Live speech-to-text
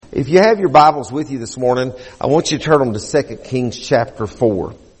If you have your Bibles with you this morning, I want you to turn them to 2 Kings chapter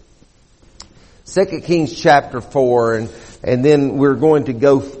 4. 2 Kings chapter 4, and then we're going to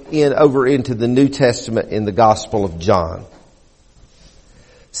go over into the New Testament in the Gospel of John.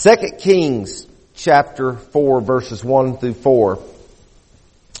 2 Kings chapter 4, verses 1 through 4.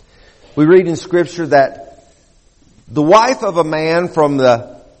 We read in Scripture that the wife of a man from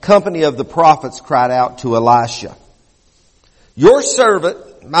the company of the prophets cried out to Elisha, "Your servant,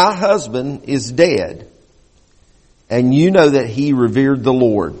 my husband, is dead, and you know that he revered the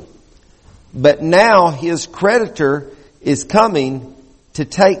Lord. But now his creditor is coming to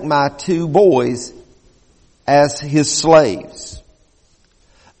take my 2 boys as his slaves."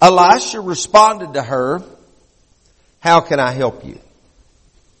 Elisha responded to her, "How can I help you?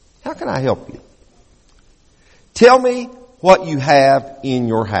 How can I help you? Tell me what you have in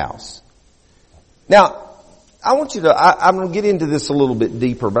your house." Now, I want you to, I'm going to get into this a little bit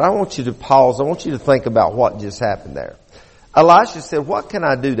deeper, but I want you to pause. I want you to think about what just happened there. Elisha said, "What can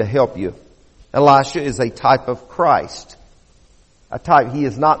I do to help you?" Elisha is a type of Christ. He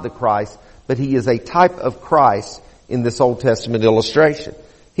is not the Christ, but he is a type of Christ in this Old Testament illustration.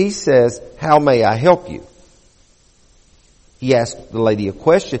 He says, "How may I help you?" He asked the lady a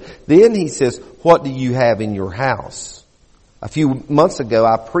question. Then he says, "What do you have in your house?" A few months ago,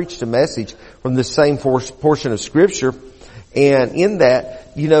 I preached a message from the same portion of Scripture. And in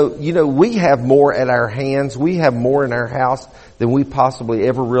that, you know, we have more at our hands. We have more in our house than we possibly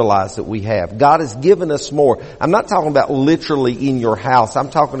ever realize that we have. God has given us more. I'm not talking about literally in your house. I'm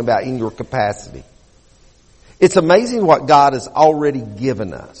talking about in your capacity. It's amazing what God has already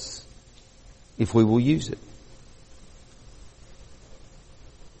given us if we will use it.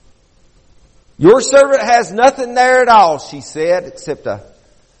 "Your servant has nothing there at all," she said, "except a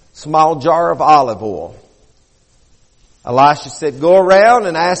small jar of olive oil." Elisha said, "Go around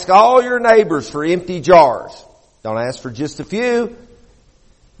and ask all your neighbors for empty jars. Don't ask for just a few.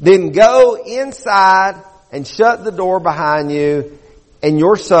 Then go inside and shut the door behind you and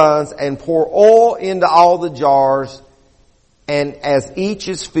your sons and pour oil into all the jars. And as each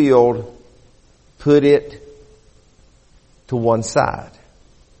is filled, put it to one side."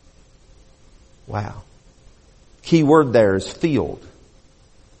 Wow. Key word there is filled.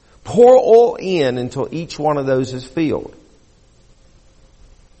 Pour oil in until each one of those is filled.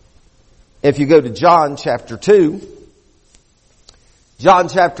 If you go to John chapter 2,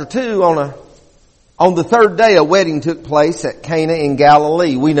 on the 3rd day a wedding took place at Cana in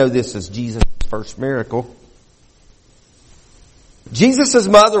Galilee. We know this as Jesus' first miracle. Jesus'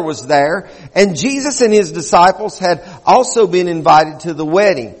 mother was there, and Jesus and his disciples had also been invited to the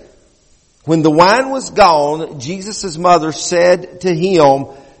wedding. When the wine was gone, Jesus' mother said to him,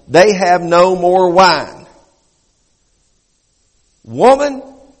 "They have no more wine." "Woman,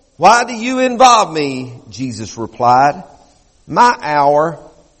 why do you involve me?" Jesus replied. "My hour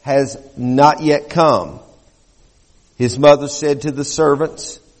has not yet come." His mother said to the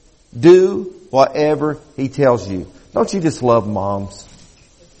servants, "Do whatever he tells you." Don't you just love moms?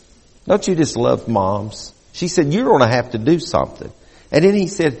 Don't you just love moms? She said, "You're going to have to do something." And then he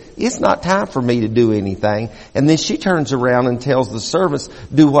said, "It's not time for me to do anything." And then she turns around and tells the servants,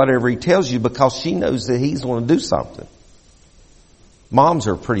 "Do whatever he tells you," because she knows that he's going to do something. Moms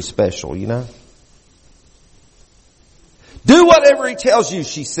are pretty special, you know. "Do whatever he tells you,"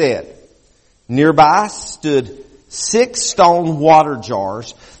 she said. Nearby stood 6 stone water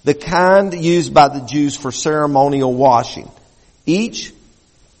jars, the kind used by the Jews for ceremonial washing, each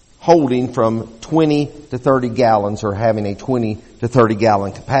holding from 20 to 30 gallons or having a 20 to 30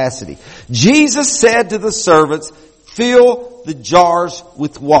 gallon capacity. Jesus said to the servants, "Fill the jars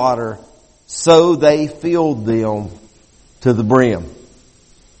with water." So they filled them to the brim.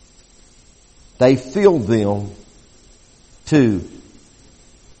 They filled them to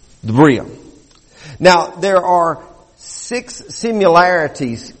the brim. Now, there are 6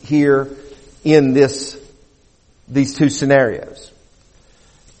 similarities here in these 2 scenarios.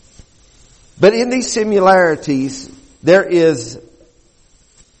 But in these similarities, there is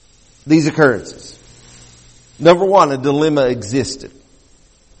these occurrences. Number 1, a dilemma existed.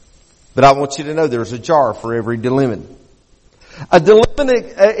 But I want you to know there's a jar for every dilemma. A dilemma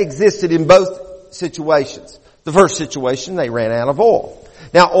existed in both situations. The first situation, they ran out of oil.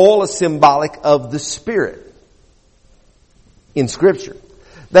 Now, oil is symbolic of the Spirit in Scripture.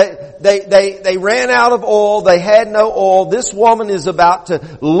 They ran out of oil. They had no oil. This woman is about to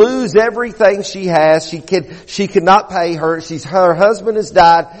lose everything she has. She could not pay her. Her husband has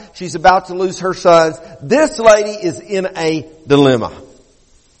died. She's about to lose her sons. This lady is in a dilemma.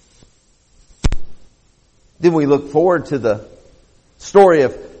 Then we look forward to the story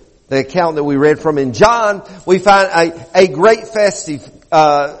of the account that we read from in John, we find a great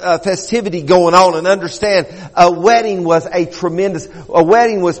festivity going on, and understand a wedding was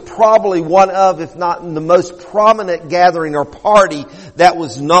probably one of, if not the most prominent gathering or party that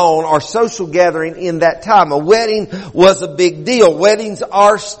was known, or social gathering in that time. A wedding was a big deal. Weddings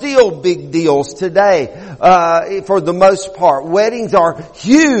are still big deals today, for the most part. Weddings are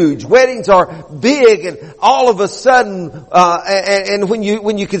huge. Weddings are big, and all of a sudden, and when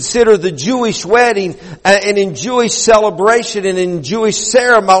you consider the Jewish wedding, and in Jewish celebration and in Jewish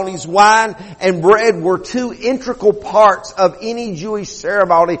ceremonies, wine and bread were two integral parts of any Jewish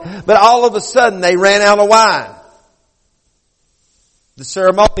ceremony, but all of a sudden they ran out of wine. The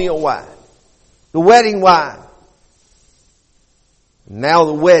ceremonial wine. The wedding wine. Now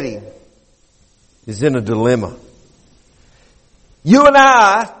the wedding is in a dilemma. You and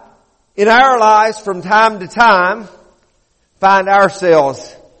I, in our lives from time to time, find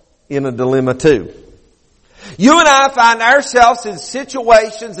ourselves in a dilemma too. You and I find ourselves in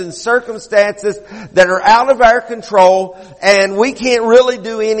situations and circumstances that are out of our control, and we can't really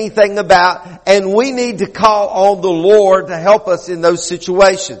do anything about, and we need to call on the Lord to help us in those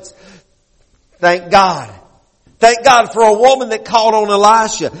situations. Thank God. Thank God for a woman that called on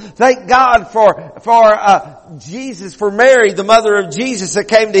Elisha. Thank God for Jesus, for Mary, the mother of Jesus, that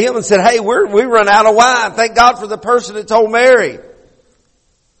came to him and said, hey, we run out of wine. Thank God for the person that told Mary.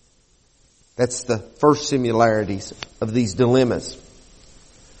 That's the first similarities of these dilemmas.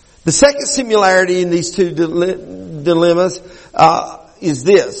 The second similarity in these two dilemmas is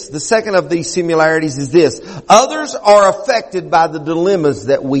this. The second of these similarities is this. Others are affected by the dilemmas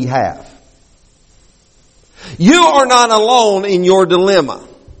that we have. You are not alone in your dilemma.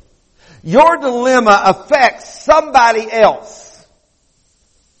 Your dilemma affects somebody else.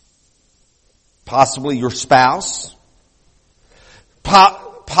 Possibly your spouse.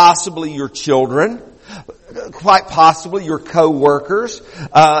 Possibly your children, quite possibly your co-workers,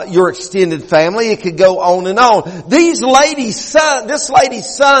 your extended family. It could go on and on. This lady's son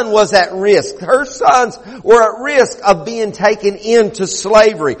was at risk. Her sons were at risk of being taken into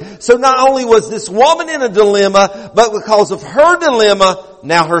slavery. So not only was this woman in a dilemma, but because of her dilemma,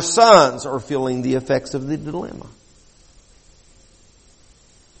 now her sons are feeling the effects of the dilemma.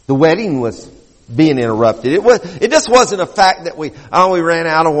 The wedding was being interrupted. It just wasn't a fact that we ran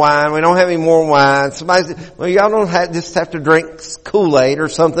out of wine. We don't have any more wine. Somebody said, well, y'all don't just have to drink Kool-Aid or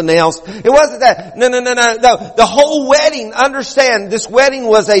something else. It wasn't that. No. The whole wedding, understand, this wedding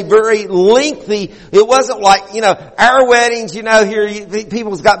was a very lengthy, it wasn't like, our weddings, here,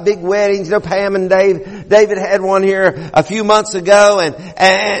 people's got big weddings, Pam and David had one here a few months ago, and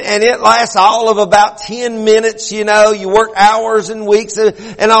it lasts all of about 10 minutes, you work hours and weeks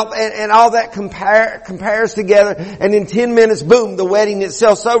and all that compares together, and in 10 minutes, boom, the wedding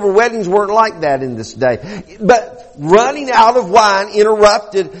itself's over. Weddings weren't like that in this day. But running out of wine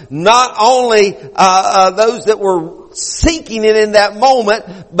interrupted not only those that were seeking it in that moment,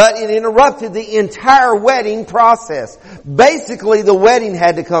 but it interrupted the entire wedding process. Basically, the wedding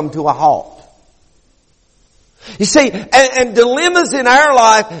had to come to a halt. You see, and dilemmas in our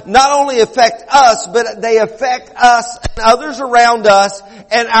life not only affect us, but they affect us and others around us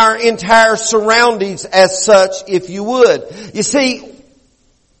and our entire surroundings as such, if you would. You see,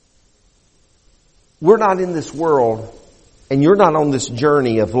 we're not in this world, and you're not on this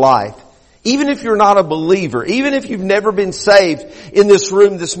journey of life. Even if you're not a believer, even if you've never been saved in this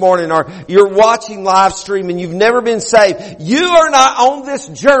room this morning, or you're watching live stream and you've never been saved, you are not on this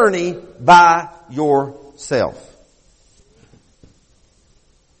journey by yourself.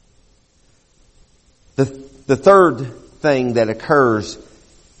 The third thing that occurs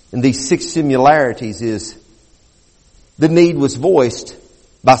in these 6 similarities is the need was voiced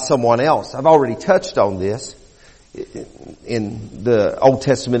by someone else. I've already touched on this. In the Old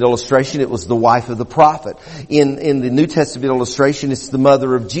Testament illustration, it was the wife of the prophet. In the New Testament illustration, it's the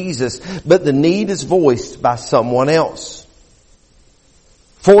mother of Jesus. But the need is voiced by someone else.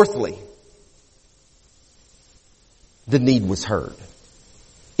 Fourthly, the need was heard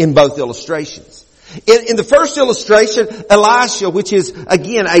in both illustrations. In the first illustration, Elisha, which is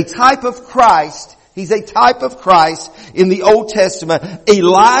again a type of Christ, he's a type of Christ in the Old Testament.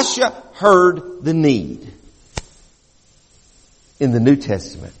 Elisha heard the need. In the New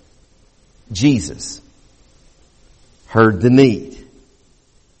Testament, Jesus heard the need.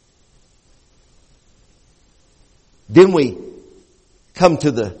 Then we come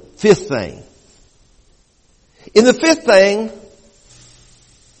to the fifth thing. In the fifth thing,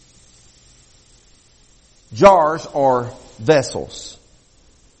 jars or vessels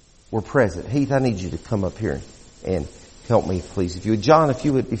were present. Heath, I need you to come up here and help me, please. If you would, John, if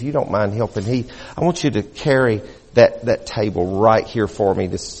you don't mind helping, I want you to carry that table right here for me.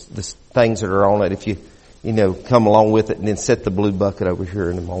 This things that are on it. If you come along with it, and then set the blue bucket over here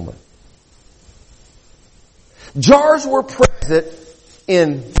in a moment. Jars were present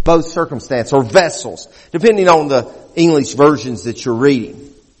in both circumstances, or vessels, depending on the English versions that you're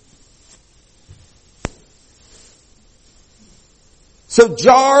reading. So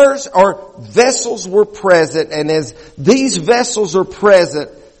jars or vessels were present, and as these vessels are present,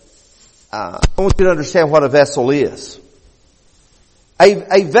 I want you to understand what a vessel is.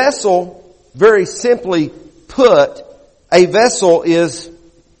 A vessel, very simply put, a vessel is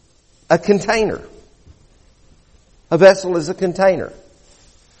a container. A vessel is a container.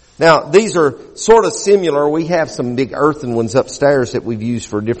 Now, these are sort of similar. We have some big earthen ones upstairs that we've used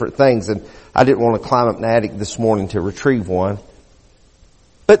for different things, and I didn't want to climb up in the attic this morning to retrieve one.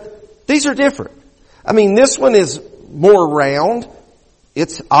 But these are different. I mean, this one is more round.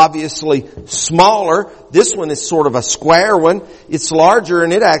 It's obviously smaller. This one is sort of a square one. It's larger,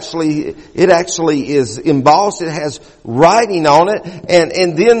 and it actually is embossed. It has writing on it.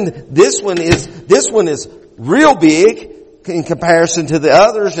 And then this one is real big in comparison to the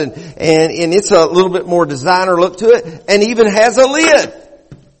others, and it's a little bit more designer look to it, and even has a lid.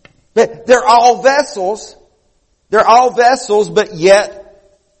 But they're all vessels. They're all vessels, but yet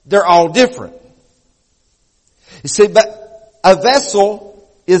they're all different. You see, but a vessel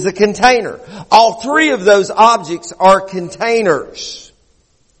is a container. All three of those objects are containers.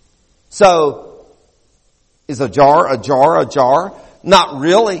 So, is a jar? Not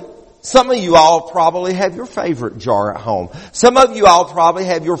really. Some of you all probably have your favorite jar at home. Some of you all probably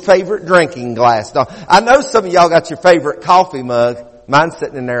have your favorite drinking glass. Now, I know some of y'all got your favorite coffee mug. Mine's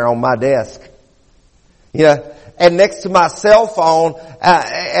sitting in there on my desk. And next to my cell phone,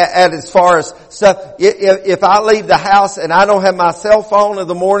 as far as stuff, if I leave the house and I don't have my cell phone in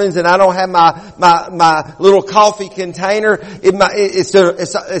the mornings and I don't have my little coffee container, it's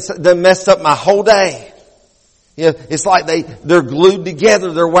messed up my whole day. It's like they're glued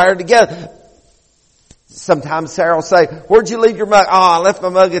together, they're wired together. Sometimes Sarah will say, "Where'd you leave your mug?" "Oh, I left my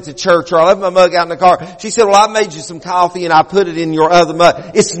mug at the church," or "I left my mug out in the car." She said, "Well, I made you some coffee and I put it in your other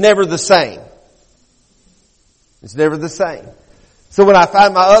mug." It's never the same. It's never the same. So when I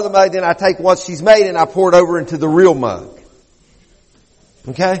find my other mug, then I take what she's made and I pour it over into the real mug.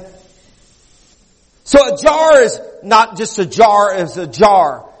 Okay? So a jar is not just a jar, it's a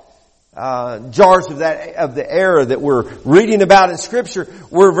jar. Jars of the era that we're reading about in Scripture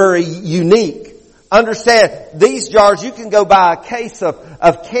were very unique. Understand, these jars, you can go buy a case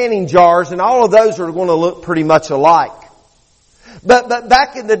of canning jars, and all of those are going to look pretty much alike. But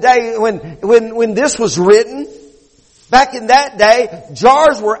back in the day when this was written, back in that day,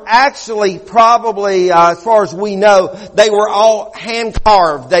 jars were actually probably, as far as we know, they were all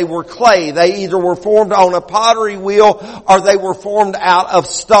hand-carved. They were clay. They either were formed on a pottery wheel or they were formed out of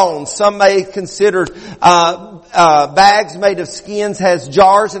stone. Some may have considered bags made of skins has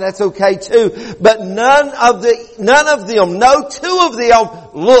jars, and that's okay too. But none of them, no two of them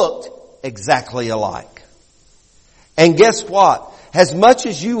looked exactly alike. And guess what? As much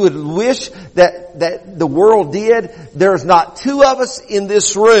as you would wish that the world did, there's not two of us in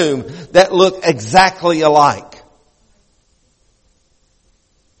this room that look exactly alike.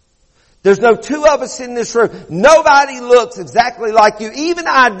 There's no two of us in this room. Nobody looks exactly like you. Even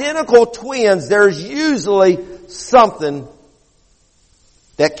identical twins, there's usually something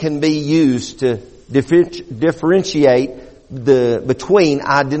that can be used to differentiate between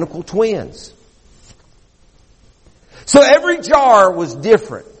identical twins. So every jar was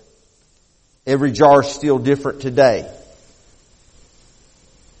different. Every jar is still different today.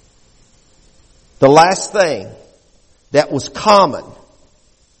 The last thing that was common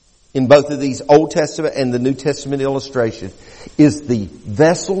in both of these Old Testament and the New Testament illustrations is the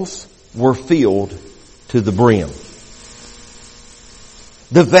vessels were filled to the brim.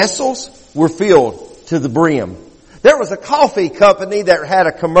 The vessels were filled to the brim. There was a coffee company that had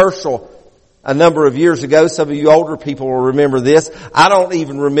a commercial a number of years ago. Some of you older people will remember this. I don't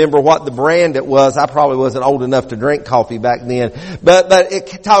even remember what the brand it was. I probably wasn't old enough to drink coffee back then. But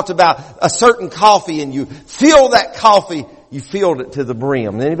it talked about a certain coffee, and you fill that coffee, you filled it to the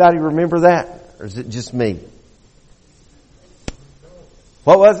brim. Anybody remember that? Or is it just me?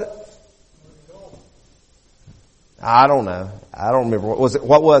 What was it? I don't know. I don't remember.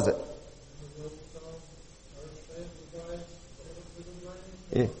 What was it?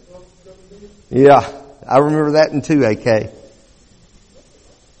 Yeah. Yeah, I remember that in 2AK.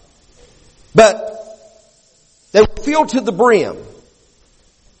 But they were filled to the brim.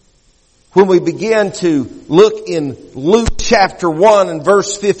 when we begin to look in Luke chapter 1 and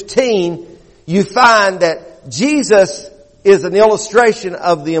verse 15, you find that Jesus is an illustration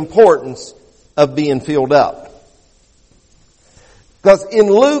of the importance of being filled up. Because in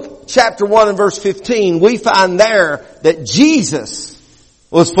Luke chapter 1 and verse 15, we find there that Jesus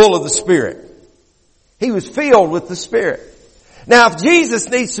was full of the Spirit. He was filled with the Spirit. Now if Jesus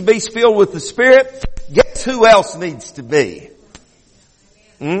needs to be filled with the Spirit, guess who else needs to be?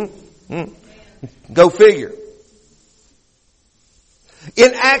 Go figure.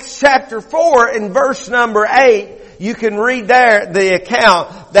 In Acts chapter 4 and verse number 8, you can read there the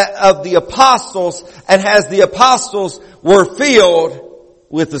account that of the apostles, and as the apostles were filled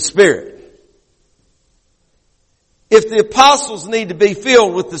with the Spirit. If the apostles need to be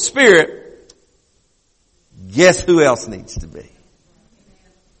filled with the Spirit, guess who else needs to be?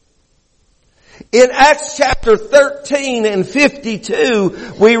 In Acts chapter 13 and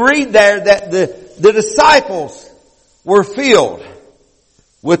 52, we read there that the disciples were filled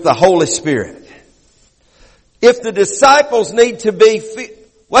with the Holy Spirit. If the disciples need to be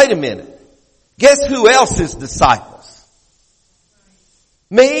wait a minute. Guess who else is disciples?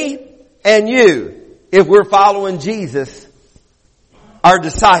 Me and you, if we're following Jesus, are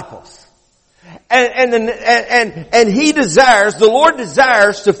disciples. And He desires, the Lord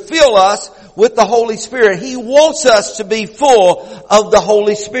desires to fill us with the Holy Spirit. He wants us to be full of the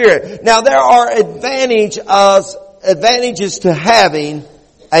Holy Spirit. Now there are advantages to having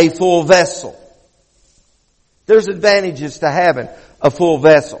a full vessel. There's advantages to having a full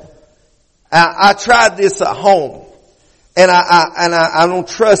vessel. I tried this at home, and I don't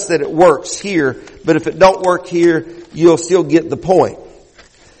trust that it works here, but if it don't work here, you'll still get the point.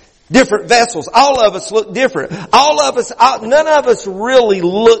 Different vessels. All of us look different. None of us really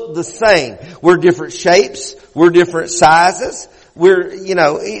look the same. We're different shapes. We're different sizes. None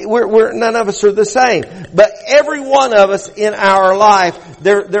of us are the same. But every one of us in our life,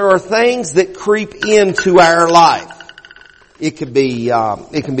 there are things that creep into our life. It could be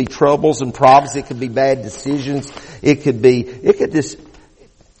troubles and problems. It could be bad decisions.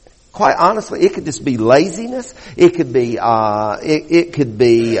 Quite honestly, it could just be laziness. It could be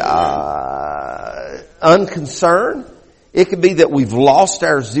unconcern. It could be that we've lost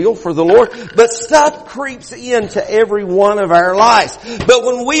our zeal for the Lord. But stuff creeps into every one of our lives. But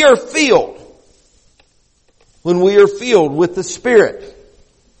when we are filled with the Spirit,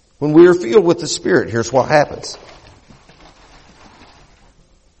 here's what happens.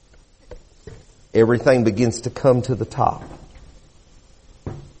 Everything begins to come to the top.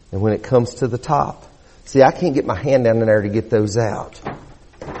 And when it comes to the top, see, I can't get my hand down in there to get those out.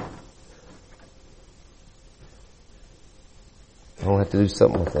 I don't have to do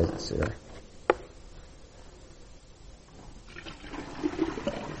something with that, Sarah.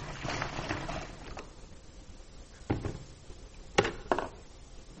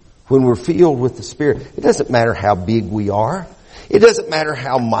 When we're filled with the Spirit, it doesn't matter how big we are. It doesn't matter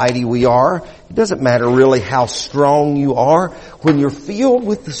how mighty we are. It doesn't matter really how strong you are. When you're filled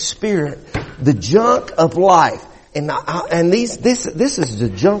with the Spirit, the junk of life, this is the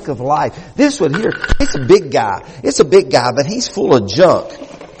junk of life. This one here, it's a big guy. It's a big guy, but he's full of junk.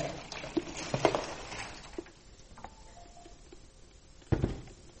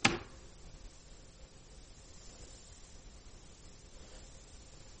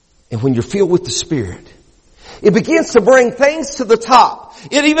 And when you're filled with the Spirit, it begins to bring things to the top.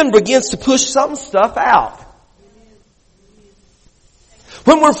 It even begins to push some stuff out.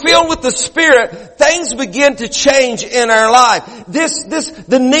 When we're filled with the Spirit, things begin to change in our life.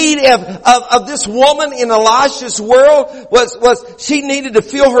 The need of this woman in Elisha's world was she needed to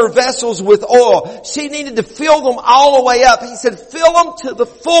fill her vessels with oil. She needed to fill them all the way up. He said, fill them to the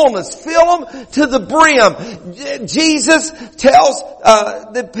fullness. Fill them to the brim. Jesus tells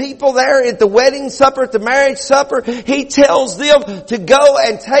the people there at the wedding supper, at the marriage supper, He tells them to go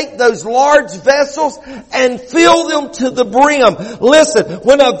and take those large vessels and fill them to the brim. Listen,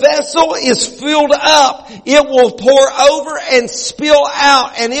 when a vessel is filled up, it will pour over and spill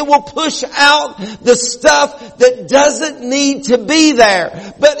out, and it will push out the stuff that doesn't need to be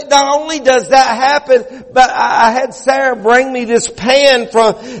there. But not only does that happen, but I had Sarah bring me this pan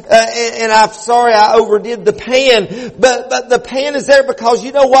from, and I'm sorry I overdid the pan, but the pan is there because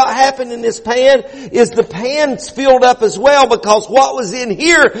you know what happened in this pan is the pan's filled up as well, because what was in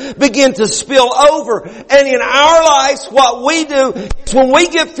here began to spill over. And in our lives, what we do is when we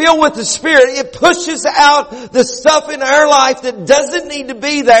get filled with the Spirit, it pushes out the stuff in our life that doesn't need to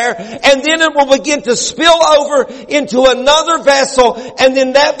be there, and then it will begin to spill over into another vessel, and then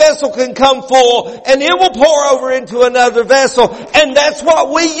and that vessel can come full, and it will pour over into another vessel. And that's what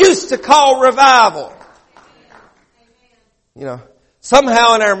we used to call revival. You know,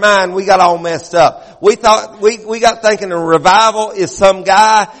 somehow in our mind we got all messed up. We thought, we got thinking a revival is some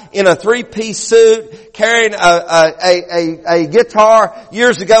guy in a 3-piece suit carrying a guitar.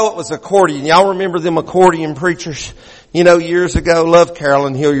 Years ago it was accordion. Y'all remember them accordion preachers? You know, years ago, loved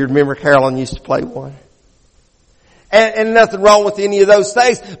Carolyn Hilliard. Remember Carolyn used to play one? And nothing wrong with any of those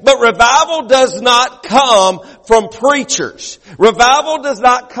things. But revival does not come from preachers. Revival does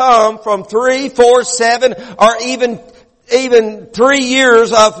not come from 3, 4, 7, or even 3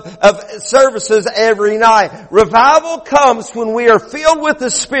 years of services every night. Revival comes when we are filled with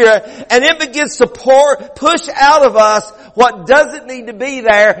the Spirit and it begins to push out of us what doesn't need to be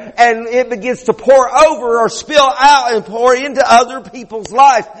there, and it begins to pour over or spill out and pour into other people's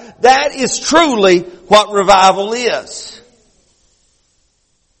lives. That is truly what revival is.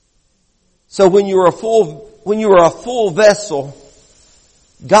 So when you are a full vessel,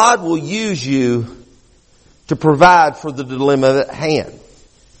 God will use you to provide for the dilemma at hand.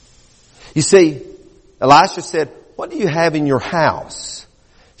 You see, Elisha said, "What do you have in your house?"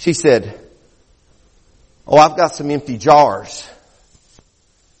 She said, "Oh, I've got some empty jars."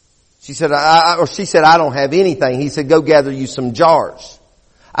 She said, I don't have anything. He said, "Go gather you some jars."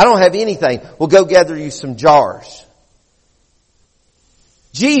 "I don't have anything." "Well, go gather you some jars."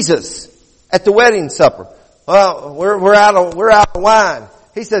 Jesus at the wedding supper. "Well, we're out of wine."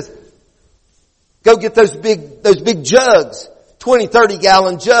 He says, "Go get those big jugs, 20, 30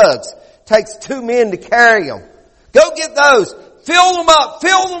 gallon jugs. Takes 2 men to carry them. Go get those. Fill them up.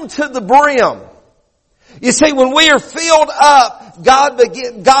 Fill them to the brim." You see, when we are filled up,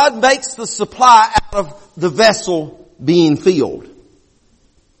 God makes the supply out of the vessel being filled.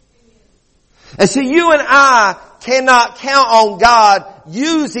 And see, you and I cannot count on God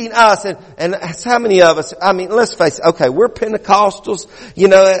using us. And how many of us, I mean, let's face it, okay, we're Pentecostals, you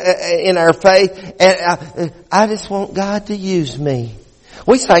know, in our faith, and I just want God to use me.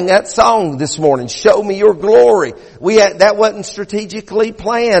 We sang that song this morning, "Show Me Your Glory." That wasn't strategically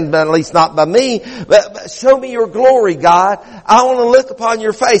planned, at least not by me, but show me your glory, God. I want to look upon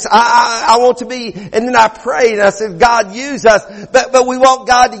your face. I want to be, and then I prayed and I said, "God, use us." But we want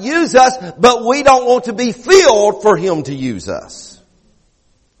God to use us, but we don't want to be filled for Him to use us.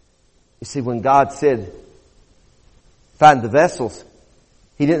 You see, when God said, "Find the vessels,"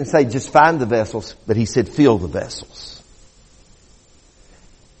 He didn't say just find the vessels, but He said fill the vessels.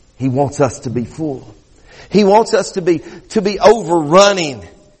 He wants us to be full. He wants us to be overrunning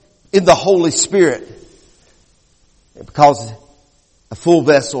in the Holy Spirit. Because a full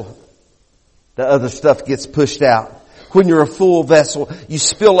vessel, the other stuff gets pushed out. When you're a full vessel, you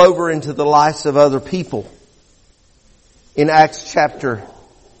spill over into the lives of other people. In Acts chapter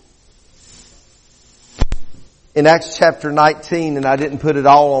 19, and I didn't put it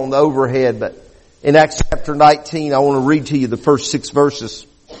all on the overhead, but in Acts chapter 19, I want to read to you the first 6 verses.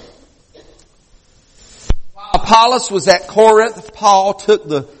 Apollos was at Corinth. Paul took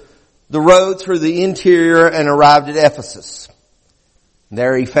the road through the interior and arrived at Ephesus.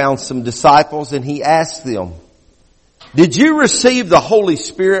 There he found some disciples and he asked them, "Did you receive the Holy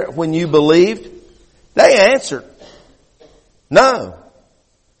Spirit when you believed?" They answered, "No,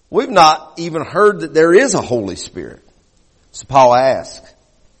 we've not even heard that there is a Holy Spirit." So Paul asked,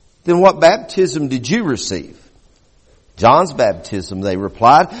 "Then what baptism did you receive?" "John's baptism," they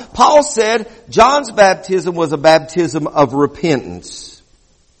replied. Paul said John's baptism was a baptism of repentance.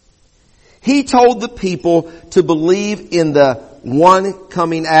 He told the people to believe in the one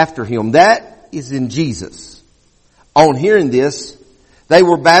coming after him. That is in Jesus. On hearing this, they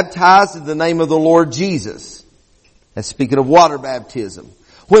were baptized in the name of the Lord Jesus. That's speaking of water baptism.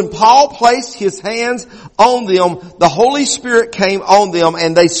 When Paul placed his hands on them, the Holy Spirit came on them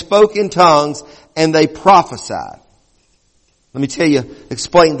and they spoke in tongues and they prophesied. Let me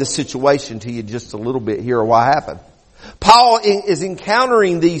explain the situation to you just a little bit here of what happened. Paul is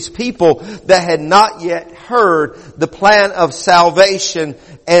encountering these people that had not yet heard the plan of salvation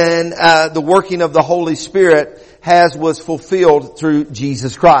and the working of the Holy Spirit was fulfilled through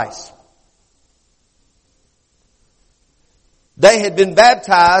Jesus Christ. They had been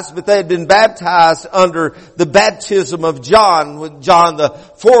baptized, but they had been baptized under the baptism of John, with John the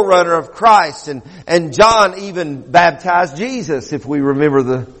forerunner of Christ. And John even baptized Jesus, if we remember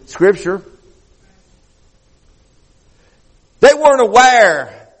the scripture. They weren't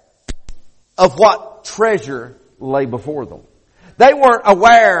aware of what treasure lay before them. They weren't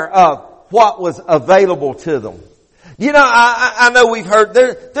aware of what was available to them. You know, I know we've heard,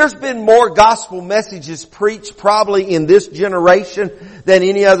 there's been more gospel messages preached probably in this generation than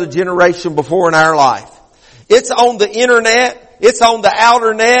any other generation before in our life. It's on the internet, it's on the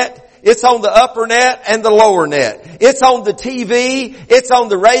outer net, it's on the upper net and the lower net. It's on the TV. It's on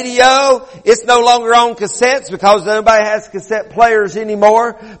the radio. It's no longer on cassettes because nobody has cassette players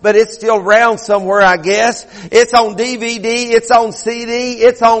anymore, but it's still around somewhere, I guess. It's on DVD. It's on CD.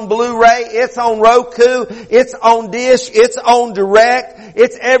 It's on Blu-ray. It's on Roku. It's on Dish. It's on Direct.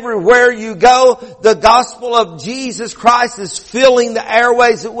 It's everywhere you go. The gospel of Jesus Christ is filling the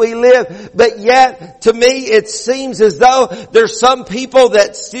airways that we live. But yet, to me, it seems as though there's some people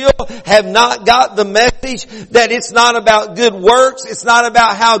that still have not got the message that it's not about good works, it's not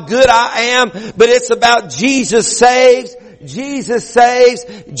about how good I am, but it's about Jesus saves, Jesus saves,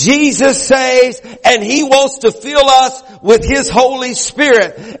 Jesus saves, and He wants to fill us with His Holy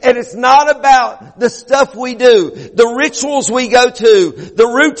Spirit. And it's not about the stuff we do, the rituals we go to, the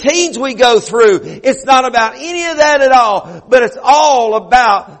routines we go through. It's not about any of that at all, but it's all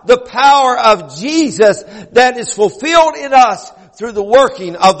about the power of Jesus that is fulfilled in us through the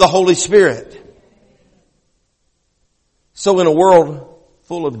working of the Holy Spirit. So in a world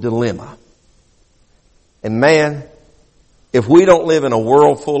full of dilemma, and man, if we don't live in a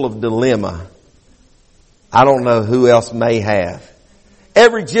world full of dilemma, I don't know who else may have.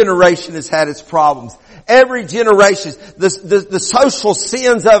 Every generation has had its problems. Every generation, the social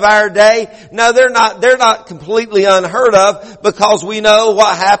sins of our day, no, they're not completely unheard of because we know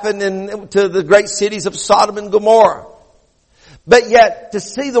what happened to the great cities of Sodom and Gomorrah. But yet, to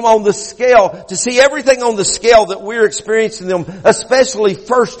see them on the scale, to see everything on the scale that we're experiencing them, especially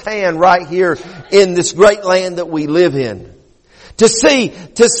firsthand right here in this great land that we live in. To see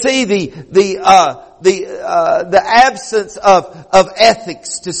the absence of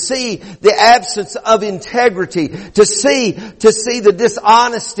ethics, to see the absence of integrity, to see the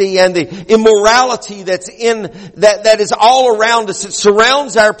dishonesty and the immorality that is all around us. It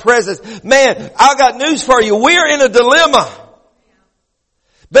surrounds our presence. Man, I got news for you. We're in a dilemma.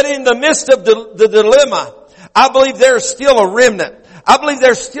 But in the midst of the dilemma, I believe there's still a remnant. I believe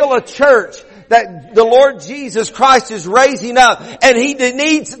there's still a church that the Lord Jesus Christ is raising up. And He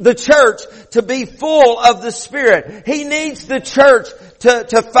needs the church to be full of the Spirit. He needs the church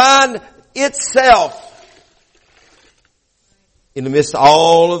to find itself in the midst of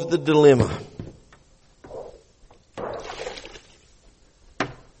all of the dilemma.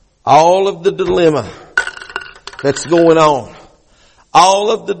 All of the dilemma that's going on.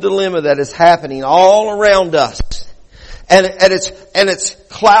 All of the dilemma that is happening all around us. And it's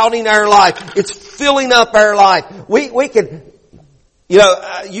clouding our life. It's filling up our life. We can, you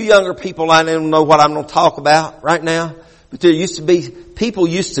younger people, I don't know what I'm going to talk about right now. But there used to be, people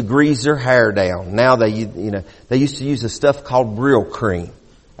used to grease their hair down. Now they used to use a stuff called Brill cream.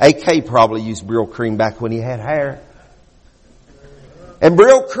 AK probably used Brill cream back when he had hair. And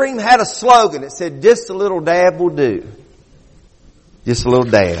Brill cream had a slogan. It said, just a little dab will do. Just a little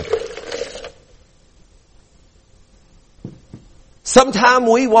dab. Sometimes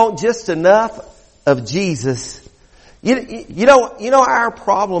we want just enough of Jesus. You know our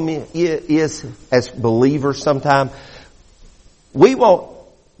problem is as believers sometimes. We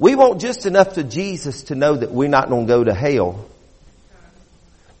want just enough of Jesus to know that we're not going to go to hell.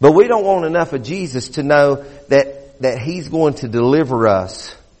 But we don't want enough of Jesus to know that He's going to deliver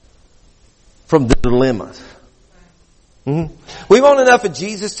us from the dilemmas. Mm-hmm. We want enough of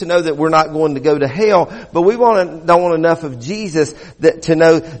Jesus to know that we're not going to go to hell, but we don't want enough of Jesus to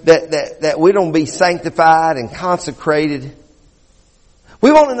know that we don't be sanctified and consecrated.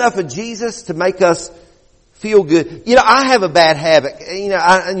 We want enough of Jesus to make us feel good. I have a bad habit.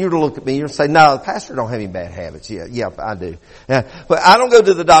 And you're to look at me, you're to say, no, the pastor don't have any bad habits. Yeah, I do. Yeah, but I don't go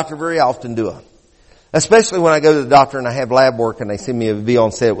to the doctor very often, do I? Especially when I go to the doctor and I have lab work and they send me a bill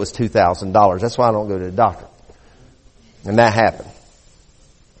and say it was $2,000. That's why I don't go to the doctor. And that happened.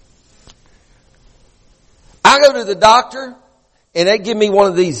 I go to the doctor and they give me one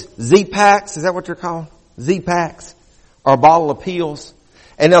of these Z-Packs. Is that what they're called? Z-Packs. Or a bottle of pills.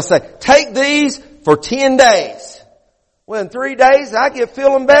 And they'll say, take these for 10 days. Well, in 3 days I get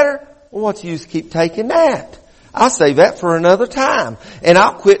feeling better. Well, what's the use to keep taking that? I'll save that for another time. And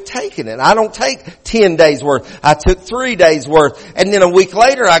I'll quit taking it. I don't take 10 days worth. I took 3 days worth. And then a week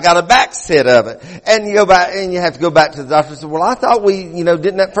later I got a back set of it. And you go back and you have to go back to the doctor and say, well, I thought we,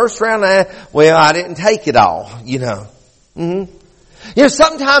 didn't that first round. Well, I didn't take it all, Mm-hmm.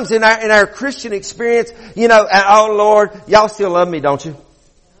 Sometimes in our Christian experience, oh Lord, y'all still love me, don't you?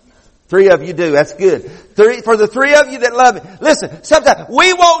 3 of you do. That's good. For the 3 of you that love me. Listen, sometimes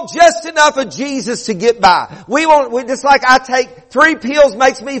we want just enough of Jesus to get by. We just like I take 3 pills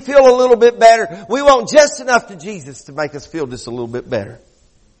makes me feel a little bit better. We want just enough to Jesus to make us feel just a little bit better.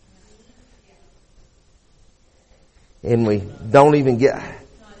 And we don't even get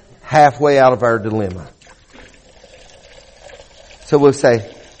halfway out of our dilemma. So we'll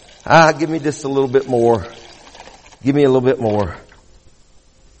say, give me just a little bit more. Give me a little bit more.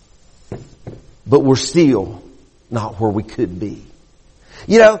 But we're still not where we could be.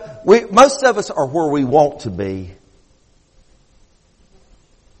 You know, most of us are where we want to be,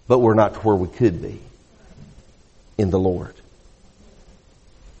 but we're not where we could be in the Lord.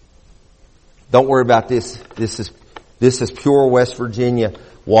 Don't worry about this. This is pure West Virginia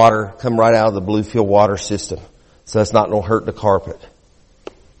water, come right out of the Bluefield water system. So it's not going to hurt the carpet.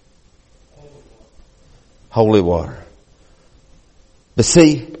 Holy water. But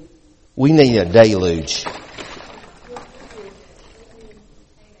see, we need a deluge.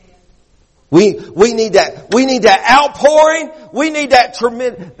 We need that outpouring. We need that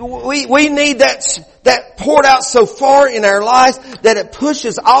tremendous, we need that poured out so far in our lives that it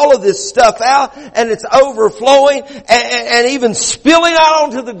pushes all of this stuff out and it's overflowing and even spilling out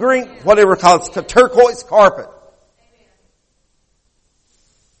onto the green, whatever it's called, it's turquoise carpet.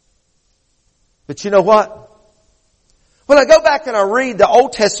 But you know what? When I go back and I read the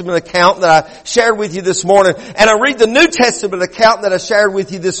Old Testament account that I shared with you this morning, and I read the New Testament account that I shared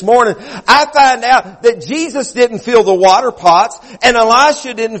with you this morning, I find out that Jesus didn't fill the water pots, and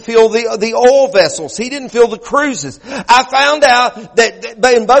Elisha didn't fill the oil vessels. He didn't fill the cruises. I found out that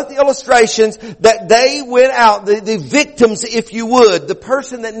in both illustrations that they went out, the victims, if you would, the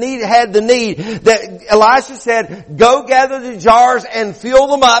person that had the need, that Elisha said, go gather the jars and fill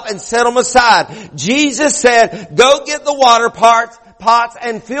them up and set them aside. Jesus said, go get the water pots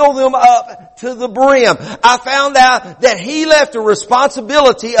and fill them up to the brim. I found out that he left a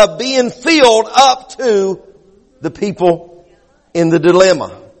responsibility of being filled up to the people in the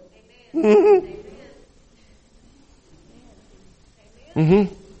dilemma. Mm-hmm.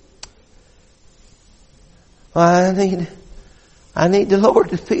 Mm-hmm. I need the Lord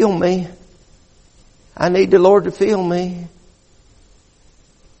to fill me. I need the Lord to fill me.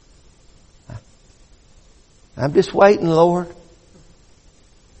 I'm just waiting, Lord.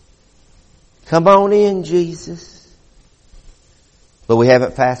 Come on in, Jesus. But we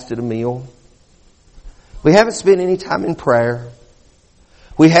haven't fasted a meal. We haven't spent any time in prayer.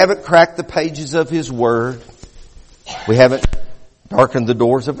 We haven't cracked the pages of His Word. We haven't darkened the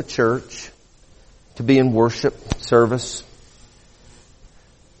doors of a church to be in worship service.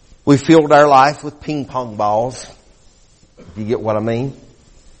 We filled our life with ping pong balls. If you get what I mean.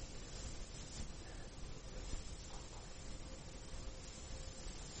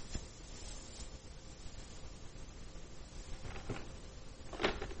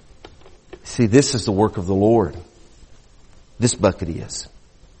 See, this is the work of the Lord. This bucket is.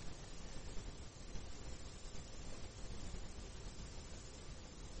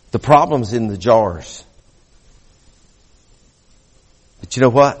 The problem's in the jars. But you know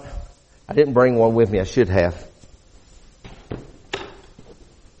what? I didn't bring one with me. I should have.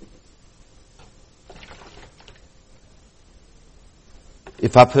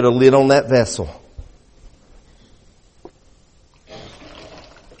 If I put a lid on that vessel,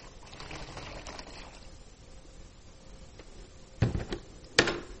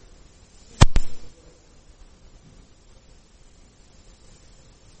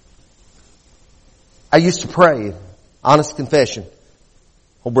 I used to pray, honest confession.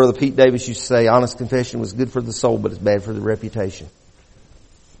 Old Brother Pete Davis used to say, honest confession was good for the soul, but it's bad for the reputation.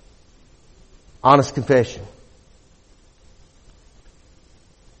 Honest confession.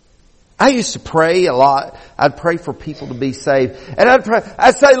 I used to pray a lot. I'd pray for people to be saved. And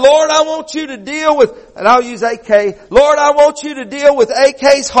I'd say, Lord, I want you to deal with, and I'll use AK. Lord, I want you to deal with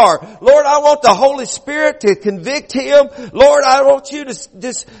AK's heart. Lord, I want the Holy Spirit to convict him. Lord, I want you to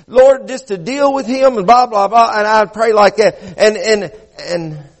just to deal with him and blah, blah, blah. And I'd pray like that.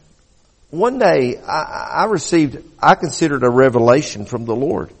 And one day I considered a revelation from the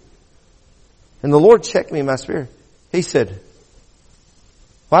Lord. And the Lord checked me in my spirit. He said,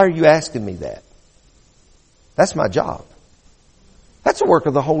 why are you asking me that? That's my job. That's the work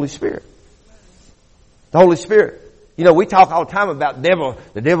of the Holy Spirit. The Holy Spirit. You know, we talk all the time about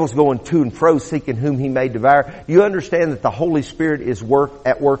the devil's going to and fro seeking whom he may devour. You understand that the Holy Spirit is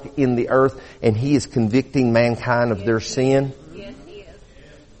at work in the earth and He is convicting mankind of their sin? Yes, He is.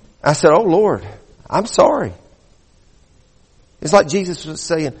 I said, oh Lord, I'm sorry. It's like Jesus was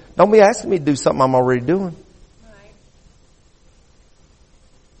saying, don't be asking me to do something I'm already doing.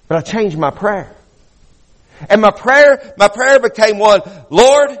 But I changed my prayer. And my prayer became one,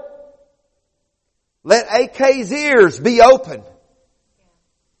 Lord, let AK's ears be open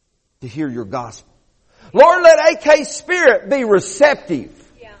to hear your gospel. Lord, let AK's spirit be receptive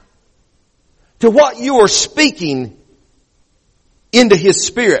to what you are speaking into his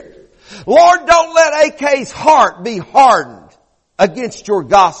spirit. Lord, don't let AK's heart be hardened against your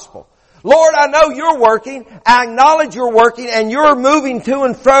gospel. Lord, I know you're working. I acknowledge you're working and you're moving to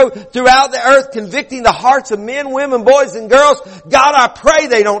and fro throughout the earth, convicting the hearts of men, women, boys, and girls. God, I pray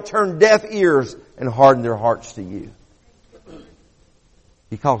they don't turn deaf ears and harden their hearts to you.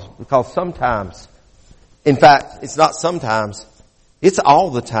 Because sometimes, in fact, it's not sometimes, it's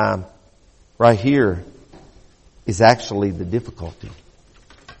all the time, right here, is actually the difficulty.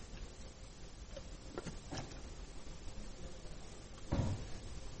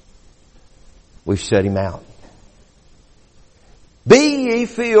 We've shut him out. Be ye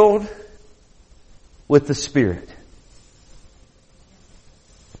filled with the Spirit.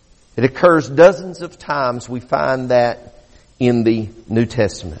 It occurs dozens of times. We find that in the New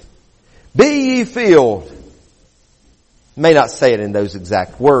Testament. Be ye filled. May not say it in those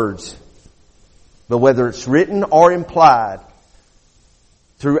exact words, but whether it's written or implied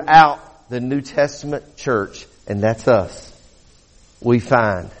throughout the New Testament church, and that's us, we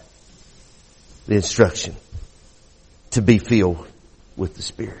find the instruction to be filled with the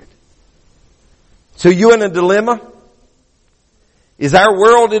Spirit. So you in a dilemma? Is our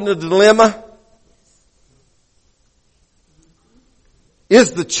world in a dilemma?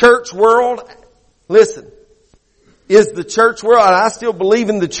 Is the church world, listen, is the church world, and I still believe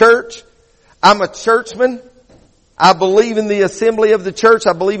in the church. I'm a churchman. I believe in the assembly of the church.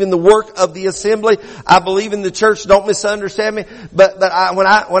 I believe in the work of the assembly. I believe in the church. Don't misunderstand me. But when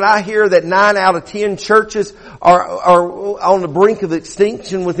I hear that 9 out of 10 churches are on the brink of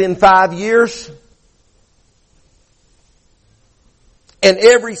extinction within 5 years, and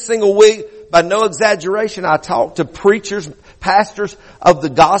every single week, by no exaggeration, I talk to preachers, pastors of the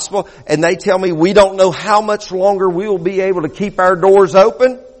gospel, and they tell me we don't know how much longer we will be able to keep our doors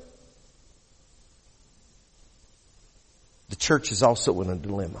open. The church is also in a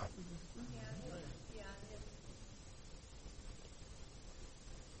dilemma.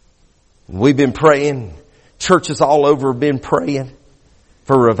 We've been praying. Churches all over have been praying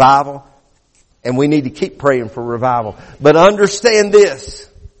for revival. And we need to keep praying for revival. But understand this.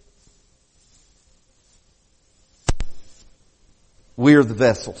 We're the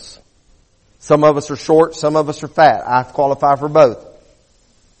vessels. Some of us are short, some of us are fat. I qualify for both.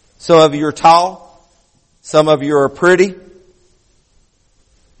 Some of you are tall. Some of you are pretty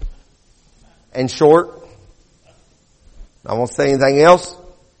and short. I won't say anything else.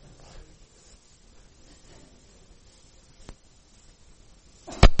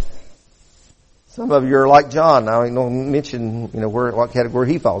 Some of you are like John. I ain't gonna mention, what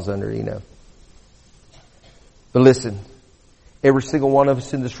category he falls under, But listen, every single one of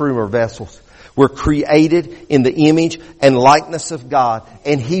us in this room are vessels. We're created in the image and likeness of God,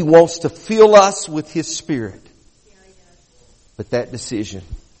 and He wants to fill us with His Spirit. But that decision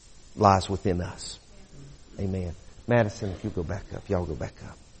lies within us. Amen. Madison, if you go back up. Y'all go back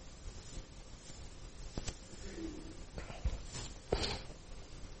up.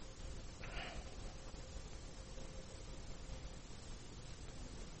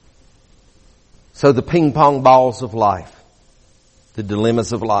 So the ping pong balls of life, the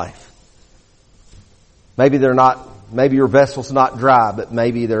dilemmas of life. Maybe maybe your vessel's not dry, but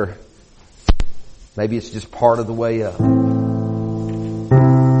maybe it's just part of the way up.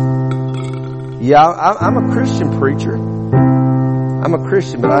 Yeah, I'm a Christian preacher. I'm a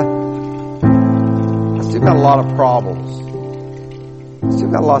Christian, but I still got a lot of problems. Still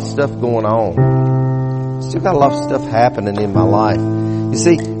got a lot of stuff going on. Still got a lot of stuff happening in my life. You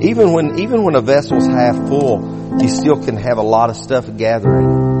see, even when a vessel's half full, you still can have a lot of stuff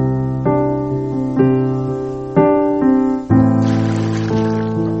gathering.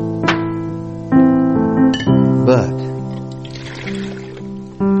 But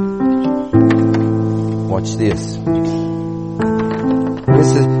watch this.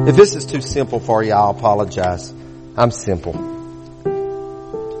 If this is too simple for you, I'll apologize. I'm simple.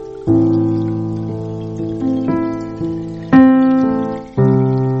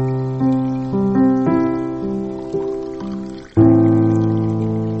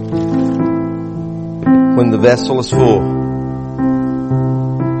 When the vessel is full,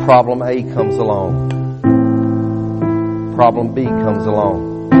 problem A comes along. Problem B comes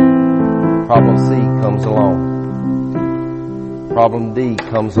along. Problem C comes along. Problem D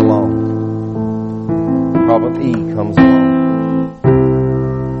comes along. Problem E comes along.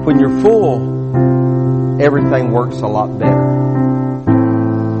 When you're full, everything works a lot better.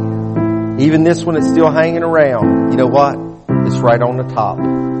 Even this one is still hanging around. You know what? It's right on the top.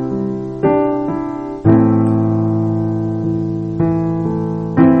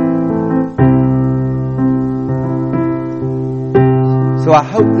 So I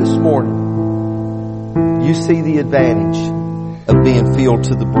hope this morning you see the advantage of being filled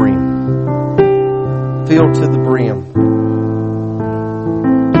to the brim. Filled to the brim.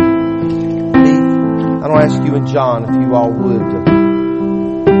 Heath, I don't ask you and John if you all would to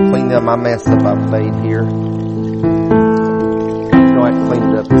clean up my mess up I've made here. You don't have to clean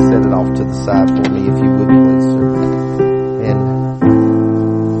it up and set it off to the side for me if you would, please, sir. And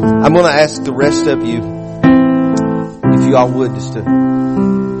I'm going to ask the rest of you, if you all would, just to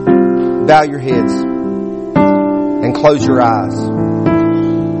bow your heads and close your eyes.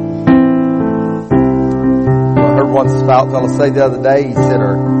 I heard one fellow say the other day, he said,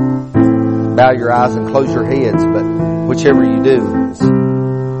 or bow your eyes and close your heads, but whichever you do.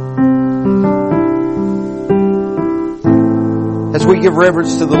 As we give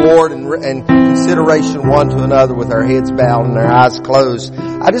reverence to the Lord and consideration one to another with our heads bowed and our eyes closed,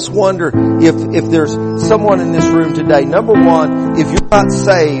 I just wonder if there's someone in this room today. Number one, if you're not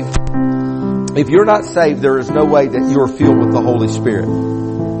saved, there is no way that you're filled with the Holy Spirit.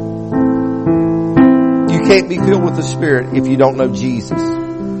 You can't be filled with the Spirit if you don't know Jesus.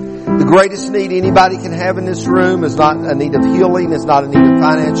 The greatest need anybody can have in this room is not a need of healing, it's not a need of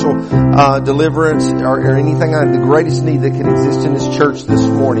financial deliverance or anything. The greatest need that can exist in this church this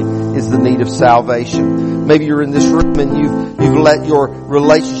morning is the need of salvation. Maybe you're in this room and you've let your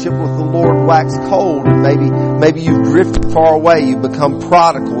relationship with the Lord wax cold, and maybe you've drifted far away, you've become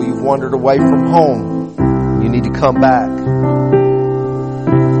prodigal, you've wandered away from home. You need to come back.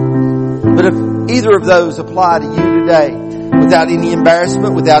 But if either of those apply to you today, without any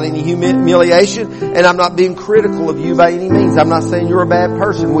embarrassment, without any humiliation, and I'm not being critical of you by any means. I'm not saying you're a bad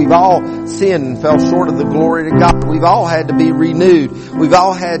person. We've all sinned and fell short of the glory of God. We've all had to be renewed. We've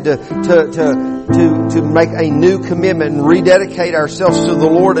all had to make a new commitment and rededicate ourselves to the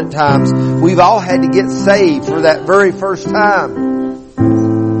Lord at times. We've all had to get saved for that very first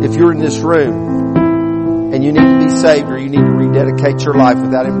time. If you're in this room and you need to be saved, or you need to rededicate your life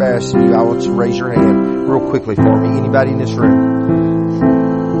without embarrassing you, I want you to raise your hand real quickly for me. Anybody in this room?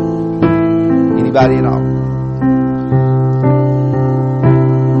 Anybody at all?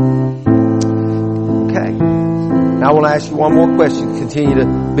 Okay. Now I want to ask you one more question. Continue to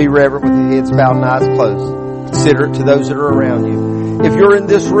be reverent with your heads bowed and eyes closed. Consider it to those that are around you. If you're in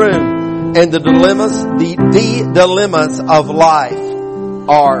this room and the dilemmas of life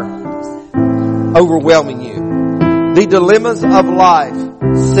are overwhelming you, the dilemmas of life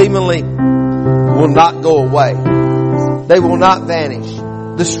seemingly will not go away. They will not vanish.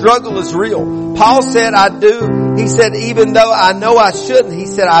 The struggle is real. Paul said, I do. He said, even though I know I shouldn't, he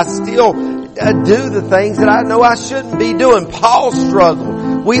said, I still do the things that I know I shouldn't be doing. Paul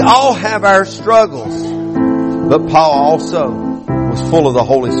struggled. We all have our struggles. But Paul also was full of the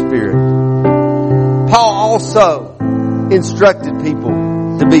Holy Spirit. Paul also instructed people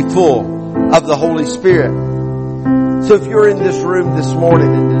to be full of the Holy Spirit. So if you're in this room this morning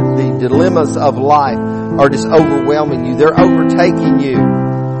and the dilemmas of life are just overwhelming you, they're overtaking you,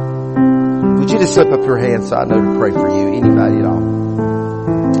 would you just slip up your hand so I know to pray for you? Anybody at all?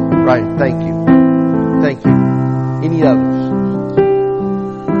 Right, thank you. Thank you. Any others?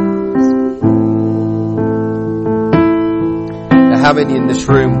 Now how many in this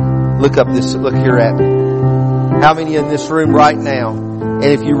room, look here at me. How many in this room right now? And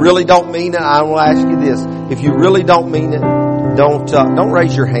if you really don't mean it, I will ask you this. If you really don't mean it, don't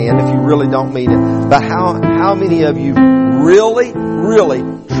raise your hand if you really don't mean it. But how many of you really, truly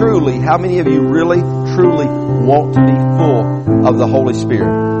want to be full of the Holy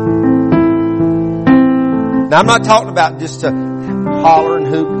Spirit? Now I'm not talking about just to holler and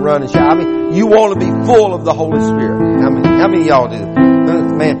hoop and run and shout. I mean, you want to be full of the Holy Spirit. How many of y'all do?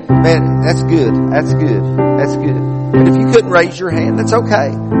 Man, that's good. That's good. That's good. But if you couldn't raise your hand, that's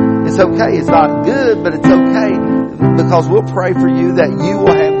okay. It's okay. It's not good, but it's okay, because we'll pray for you that you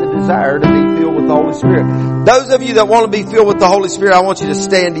will have the desire to be filled with the Holy Spirit. Those of you that want to be filled with the Holy Spirit, I want you to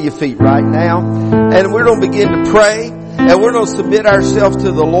stand to your feet right now. And we're going to begin to pray, and we're going to submit ourselves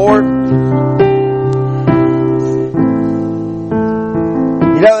to the Lord.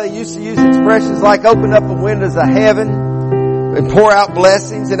 You know, they used to use expressions like open up the windows of heaven and pour out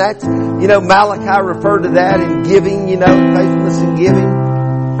blessings, and that's, Malachi referred to that in giving, faithfulness in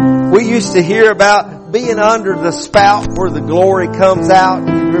giving. We used to hear about being under the spout where the glory comes out.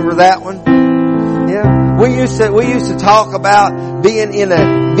 You remember that one? Yeah. We used to talk about being in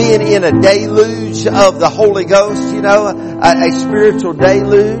a being in a deluge of the Holy Ghost, a spiritual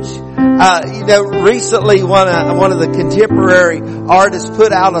deluge. Recently one of the contemporary artists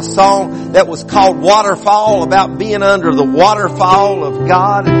put out a song that was called Waterfall, about being under the waterfall of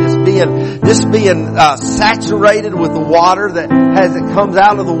God and just being saturated with the water that as it comes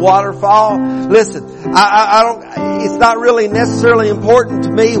out of the waterfall. Listen, it's not really necessarily important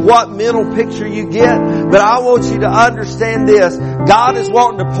to me what mental picture you get, but I want you to understand this. God is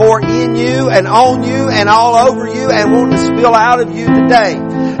wanting to pour in you and on you and all over you and wanting to spill out of you today.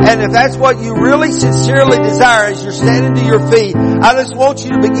 And if that's what you really sincerely desire as you're standing to your feet, I just want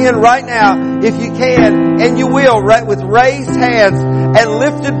you to begin right now, if you can, and you will, right, with raised hands and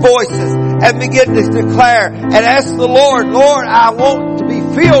lifted voices, and begin to declare and ask the Lord, Lord, I want to be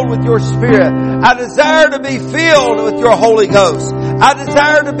filled with your Spirit. I desire to be filled with your Holy Ghost. I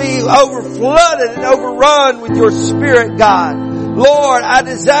desire to be overflooded and overrun with your Spirit, God. Lord, I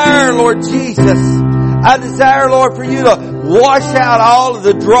desire, Lord Jesus, I desire, Lord, for you to wash out all of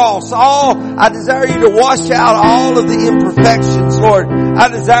the dross. I desire you to wash out all of the imperfections, Lord. I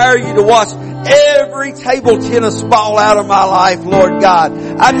desire you to wash every table tennis ball out of my life, Lord God.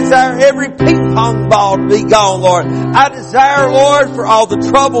 I desire every ping pong ball to be gone, Lord. I desire, Lord, for all the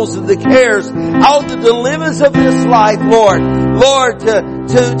troubles and the cares, all the dilemmas of this life, Lord. Lord, to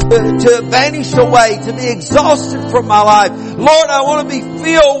vanish away, to be exhausted from my life. Lord, I want to be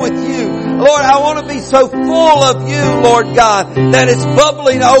filled with you. Lord, I want to be so full of you, Lord God, that it's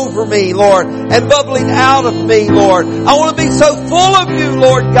bubbling over me, Lord, and bubbling out of me, Lord. I want to be so full of you,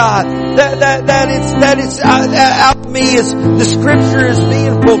 Lord God, that it's out of me as the Scripture is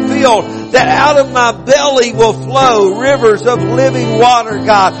being fulfilled, that out of my belly will flow rivers of living water,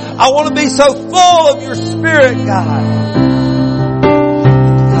 God. I want to be so full of your Spirit, God.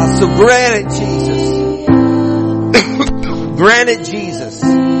 So grant it, Jesus. Grant it, Jesus.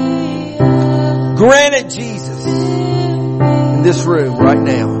 Grant it, Jesus, in this room right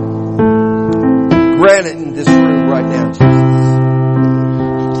now. Grant it in this room right now, Jesus.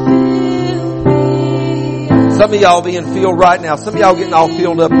 Some of y'all being filled right now. Some of y'all getting all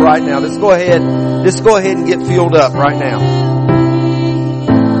filled up right now. Let's go ahead and get filled up right now.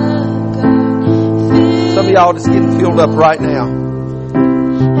 Some of y'all just getting filled up right now.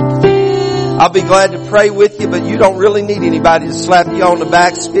 I'll be glad to pray with you, but you don't really need anybody to slap you on the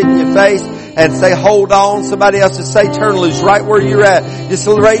back, spit in your face, and say, hold on. Somebody else to say, turn loose right where you're at. Just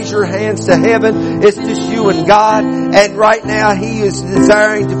raise your hands to heaven. It's just you and God. And right now, He is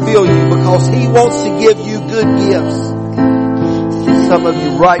desiring to fill you because He wants to give you good gifts. Some of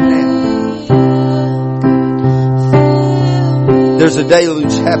you right now. There's a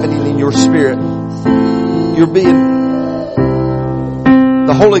deluge happening in your spirit.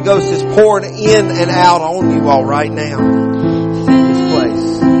 The Holy Ghost is pouring in and out on you all right now. In this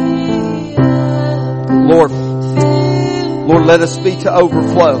place. Lord, let us be to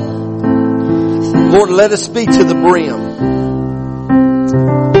overflow. Lord, let us be to the brim.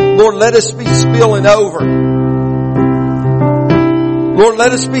 Lord, let us be spilling over. Lord,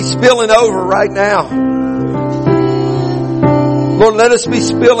 let us be spilling over right now. Lord, let us be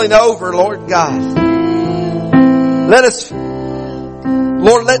spilling over, Lord God.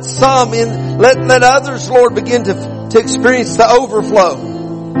 Lord, let others, Lord, begin to experience the overflow.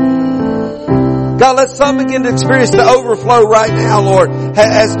 God, let some begin to experience the overflow right now, Lord,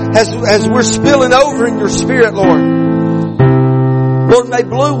 as we're spilling over in your Spirit, Lord. Lord, may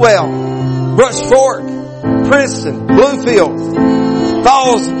Bluewell, Brush Fork, Princeton, Bluefield,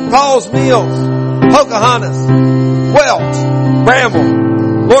 Falls Mills, Pocahontas, Welch, Bramble,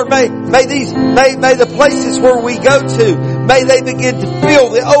 Lord, may the places where we go to, may they begin to feel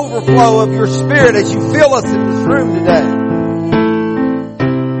the overflow of your Spirit as you fill us in this room today.